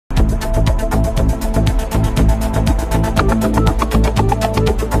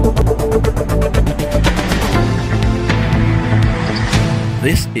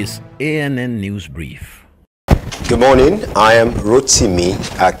This is ANN News Brief. Good morning. I am Rotimi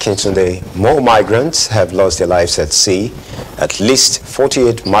Akintunde. More migrants have lost their lives at sea. At least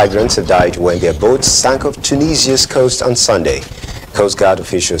 48 migrants have died when their boats sank off Tunisia's coast on Sunday. Coast Guard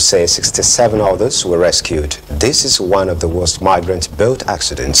officials say 67 others were rescued. This is one of the worst migrant boat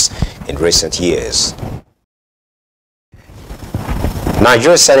accidents in recent years.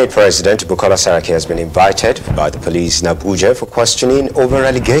 Nigeria's Senate President Bukola Saraki has been invited by the police in Abuja for questioning over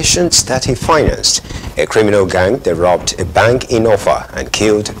allegations that he financed a criminal gang that robbed a bank in Offa and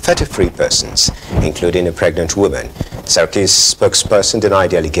killed 33 persons, including a pregnant woman. Saraki's spokesperson denied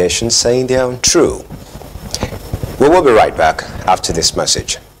the allegations, saying they are untrue. We will be right back after this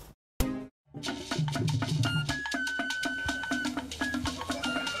message.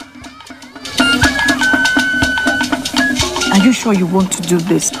 Are you sure you want to do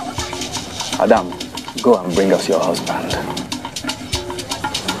this? Adam, go and bring us your husband.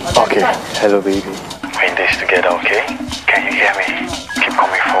 Okay, hello baby. We're in this together, okay? Can you hear me? Keep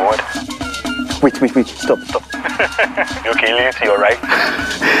coming forward. Wait, stop. You okay, lean to your right.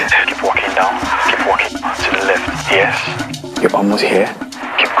 Keep walking down. Keep walking to the left. Yes. You're almost here.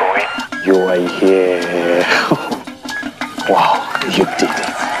 Keep going. You are here. Wow, you did it.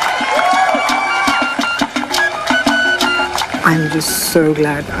 I'm just so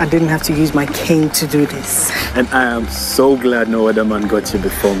glad I didn't have to use my cane to do this. And I am so glad no other man got you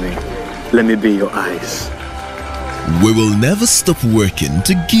before me. Let me be your eyes. We will never stop working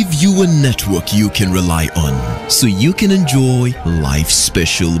to give you a network you can rely on, so you can enjoy life's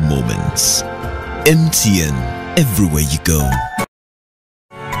special moments. MTN, everywhere you go.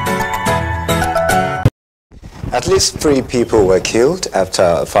 At least 3 people were killed after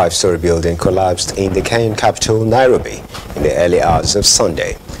a 5-story building collapsed in the Kenyan capital, Nairobi, in the early hours of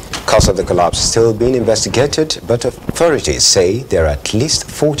Sunday. Cause of the collapse is still being investigated, but authorities say there are at least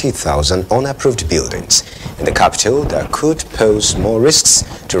 40,000 unapproved buildings in the capital that could pose more risks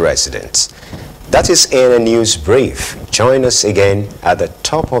to residents. That is ANN News Brief. Join us again at the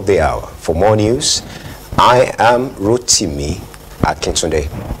top of the hour. For more news, I am Rotimi Akintunde.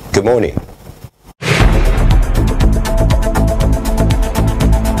 Good morning.